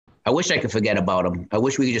wish I could forget about him. I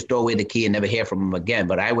wish we could just throw away the key and never hear from him again.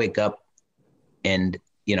 But I wake up and,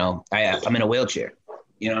 you know, I'm in a wheelchair,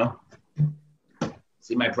 you know,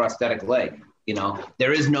 see my prosthetic leg, you know,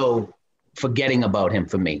 there is no forgetting about him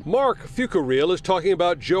for me. Marc Fucarile is talking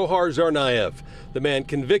about Dzhokhar Tsarnaev, the man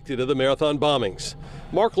convicted of the marathon bombings.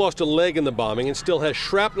 Marc lost a leg in the bombing and still has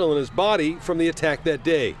shrapnel in his body from the attack that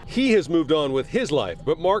day. He has moved on with his life,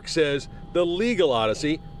 but Marc says the legal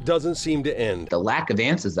odyssey doesn't seem to end. The lack of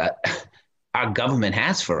answers that our government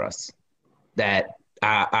has for us, that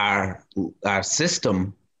our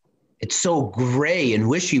system, it's so gray and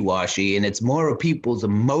wishy-washy, and it's more of people's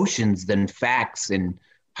emotions than facts. And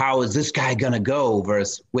how is this guy gonna go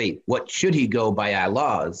versus, wait, what should he go by our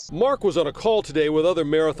laws? Marc was on a call today with other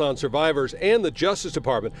marathon survivors and the Justice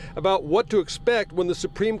Department about what to expect when the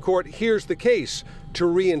Supreme Court hears the case to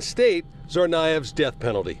reinstate Tsarnaev's death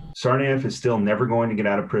penalty. Tsarnaev is still never going to get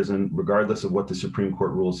out of prison, regardless of what the Supreme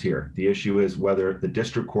Court rules here. The issue is whether the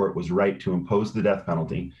district court was right to impose the death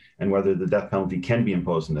penalty and whether the death penalty can be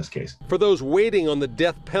imposed in this case. For those waiting on the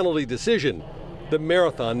death penalty decision, the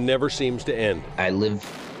marathon never seems to end. I live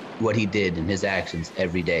what he did and his actions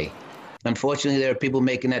every day. Unfortunately, there are people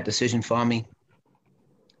making that decision for me.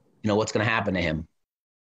 You know, what's going to happen to him?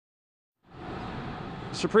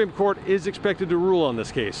 The Supreme Court is expected to rule on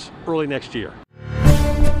this case early next year.